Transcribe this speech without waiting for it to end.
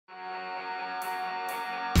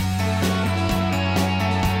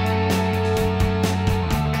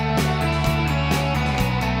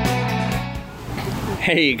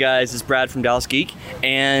Hey guys, it's Brad from Dallas Geek,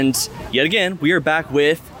 and yet again, we are back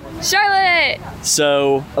with Charlotte!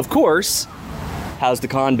 So, of course, how's the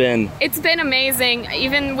con been? It's been amazing.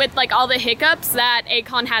 Even with like all the hiccups that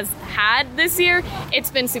A-Kon has had this year, it's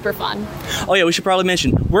been super fun. Oh yeah, we should probably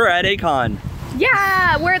mention, we're at A-Kon.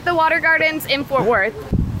 Yeah, we're at the Water Gardens in Fort Worth.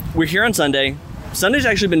 We're here on Sunday. Sunday's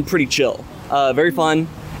actually been pretty chill, very fun,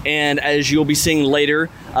 and as you'll be seeing later,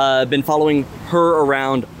 been following her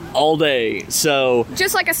around all day, so...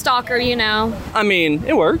 Just like a stalker, you know. I mean,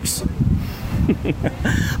 it works.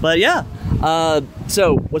 But yeah,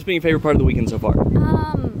 so what's been your favorite part of the weekend so far?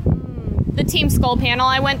 The Team Skull panel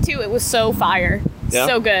I went to, it was so fire. Yeah?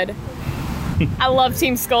 So good. I love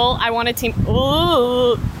Team Skull. I want a team...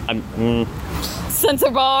 Ooh.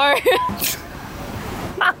 Censor bar.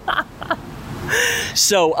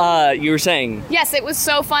 So, you were saying... Yes, it was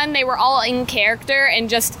so fun. They were all in character and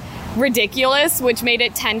just ridiculous, which made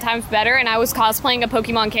it 10 times better. And I was cosplaying a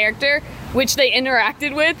Pokemon character, which they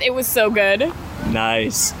interacted with. It was so good.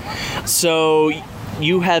 Nice. So,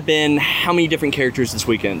 you have been how many different characters this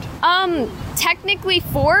weekend? Technically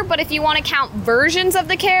 4, but if you want to count versions of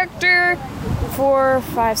the character, 4,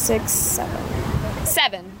 5, 6, 7.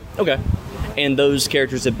 7. Okay. And those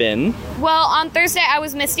characters have been? Well, on Thursday I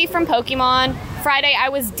was Misty from Pokemon. Friday I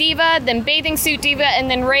was Diva, then Bathing Suit Diva, and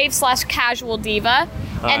then Rave/Casual Diva.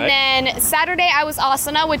 And then Saturday I was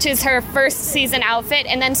Asuna, which is her first season outfit,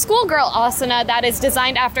 and then Schoolgirl Asuna, that is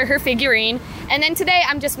designed after her figurine. And then today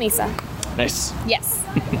I'm just Misa. Nice. Yes.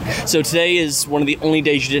 So today is one of the only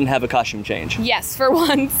days you didn't have a costume change. Yes, for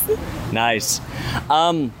once. Nice.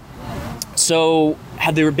 So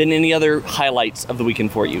have there been any other highlights of the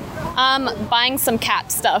weekend for you? Buying some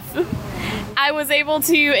cat stuff. I was able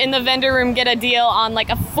to, in the vendor room, get a deal on like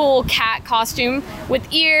a full cat costume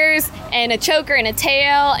with ears and a choker and a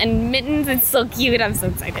tail and mittens. It's so cute. I'm so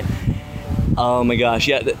excited. Oh my gosh,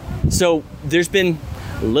 yeah. So there's been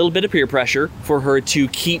a little bit of peer pressure for her to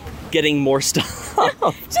keep getting more stuff.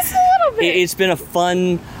 Just a little bit. It's been a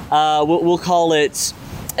fun, we'll call it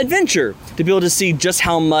adventure, to be able to see just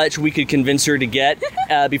how much we could convince her to get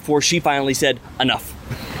before she finally said enough.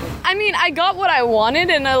 I mean, I got what I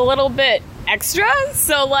wanted and a little bit extra,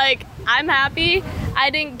 so like, I'm happy. I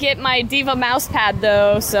didn't get my Diva mouse pad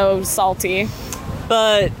though, so salty.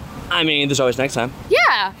 But, I mean, there's always next time.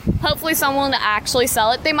 Yeah, hopefully someone will actually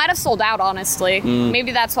sell it. They might have sold out, honestly.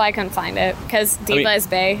 Maybe that's why I couldn't find it, because Diva is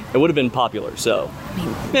bae. It would have been popular, so.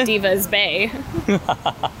 Diva is bae.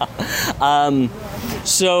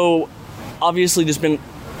 So, obviously there's been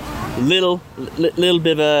little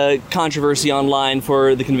bit of a controversy online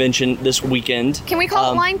for the convention this weekend. Can we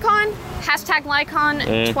call it LineCon? Hashtag LineCon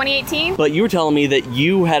 2018? But you were telling me that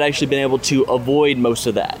you had actually been able to avoid most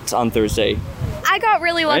of that on Thursday. I got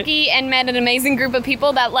really lucky and met an amazing group of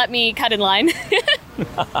people that let me cut in line.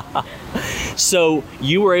 So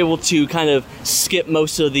you were able to kind of skip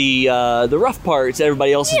most of the rough parts that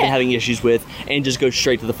everybody else has been having issues with and just go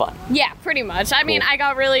straight to the fun. Yeah, pretty much. I mean, I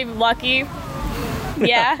got really lucky.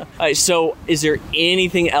 Yeah. All right, so is there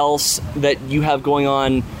anything else that you have going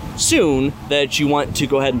on soon that you want to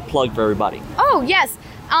go ahead and plug for everybody? Oh, yes.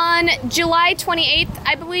 On July 28th,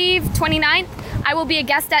 I believe, 29th, I will be a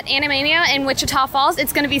guest at Animania in Wichita Falls.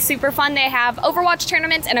 It's going to be super fun. They have Overwatch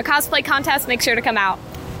tournaments and a cosplay contest. Make sure to come out.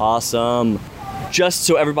 Awesome. Just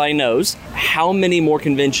so everybody knows, how many more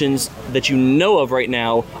conventions that you know of right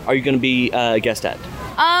now are you going to be a guest at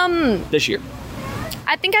this year?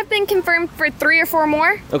 I think I've been confirmed for 3 or 4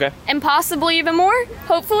 more. Okay. And possibly even more,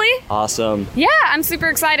 hopefully. Awesome. Yeah, I'm super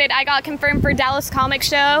excited. I got confirmed for Dallas Comic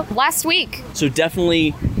Show last week. So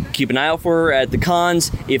definitely keep an eye out for her at the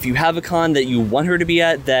cons. If you have a con that you want her to be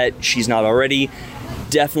at that she's not already,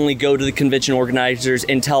 definitely go to the convention organizers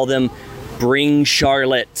and tell them, bring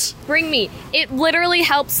Charlotte. Bring me. It literally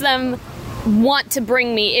helps them want to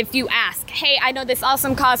bring me if you ask, hey, I know this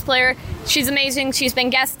awesome cosplayer, she's amazing, she's been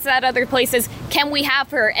guests at other places, can we have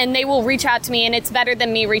her? And they will reach out to me, and it's better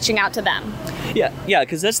than me reaching out to them. Yeah,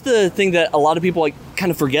 because that's the thing that a lot of people kind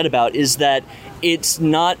of forget about, is that it's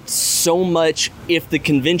not so much if the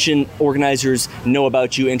convention organizers know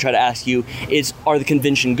about you and try to ask you, it's are the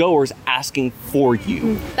convention goers asking for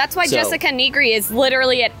you. That's why Jessica Negri is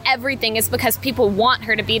literally at everything, is because people want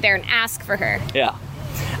her to be there and ask for her. Yeah.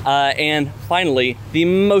 And finally, the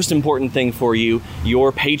most important thing for you,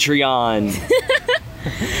 your Patreon.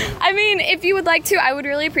 I mean, if you would like to, I would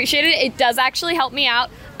really appreciate it. It does actually help me out.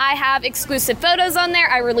 I have exclusive photos on there.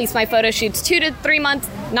 I release my photo shoots 2 to 3 months,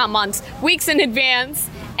 not months, weeks in advance.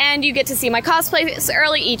 And you get to see my cosplays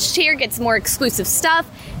early. Each tier gets more exclusive stuff.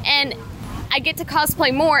 And I get to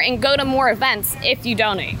cosplay more and go to more events if you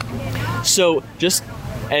donate. So just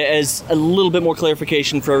as a little bit more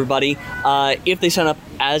clarification for everybody, if they sign up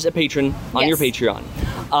as a patron on your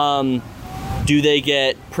Patreon, do they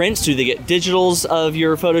get prints? Do they get digitals of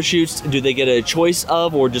your photo shoots? Do they get a choice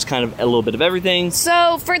of, or just kind of a little bit of everything?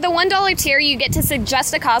 So for the $1 tier, you get to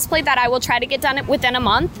suggest a cosplay that I will try to get done within a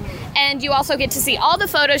month. And you also get to see all the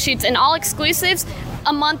photo shoots and all exclusives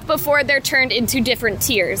a month before they're turned into different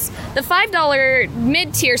tiers. The $5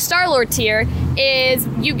 mid-tier Star-Lord tier is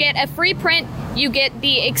you get a free print, you get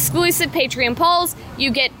the exclusive Patreon polls,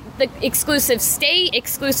 you get the exclusive stay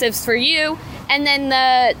exclusives for you, and then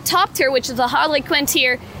the top tier, which is the Harley Quinn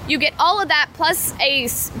tier, you get all of that plus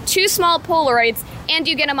 2 small Polaroids, and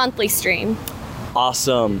you get a monthly stream.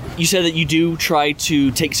 Awesome. You said that you do try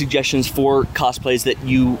to take suggestions for cosplays that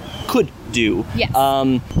you could do. Yes.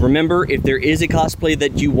 Remember, if there is a cosplay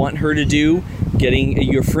that you want her to do, getting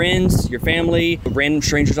your friends, your family, random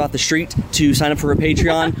strangers off the street to sign up for a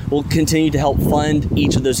Patreon will continue to help fund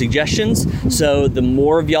each of those suggestions. So the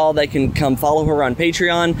more of y'all that can come follow her on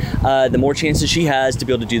Patreon, the more chances she has to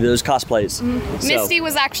be able to do those cosplays. So, Misty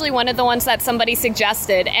was actually one of the ones that somebody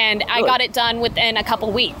suggested, and I got it done within a couple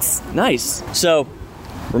weeks. Nice. So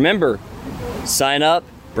remember, sign up,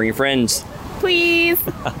 bring your friends. Please.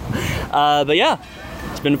 But yeah,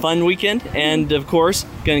 it's been a fun weekend, and of course,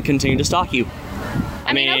 gonna continue to stalk you.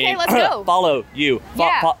 I mean, okay, let's go. Follow you.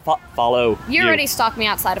 Follow You already stalked me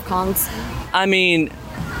outside of cons. I mean,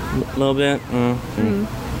 a little bit.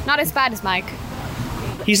 Not as bad as Mike.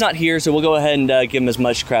 He's not here, so we'll go ahead and give him as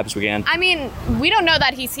much crap as we can. I mean, we don't know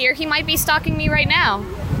that he's here. He might be stalking me right now.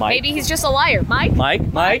 Mike. Maybe he's just a liar. Mike?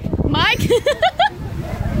 Mike?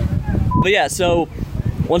 But yeah, so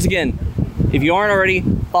once again, if you aren't already,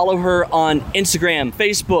 follow her on Instagram,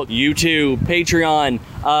 Facebook, YouTube, Patreon,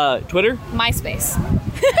 Twitter? MySpace.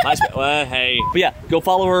 Hey. But yeah, go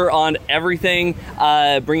follow her on everything.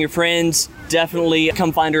 Bring your friends. Definitely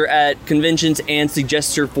come find her at conventions and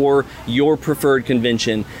suggest her for your preferred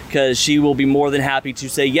convention, because she will be more than happy to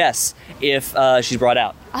say yes if she's brought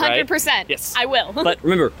out. 100%. Right? Yes. I will. But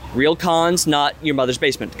remember, real cons, not your mother's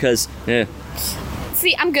basement, because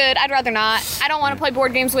See, I'm good. I'd rather not. I don't want to play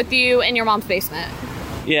board games with you in your mom's basement.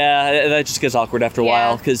 Yeah, that just gets awkward after a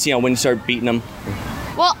while, because, you know, when you start beating them.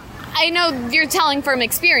 Well, I know you're telling from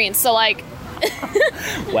experience, so like...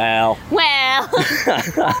 Well.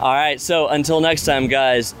 All right, so until next time,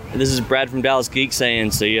 guys, this is Brad from Dallas Geek saying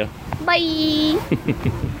see ya. Bye.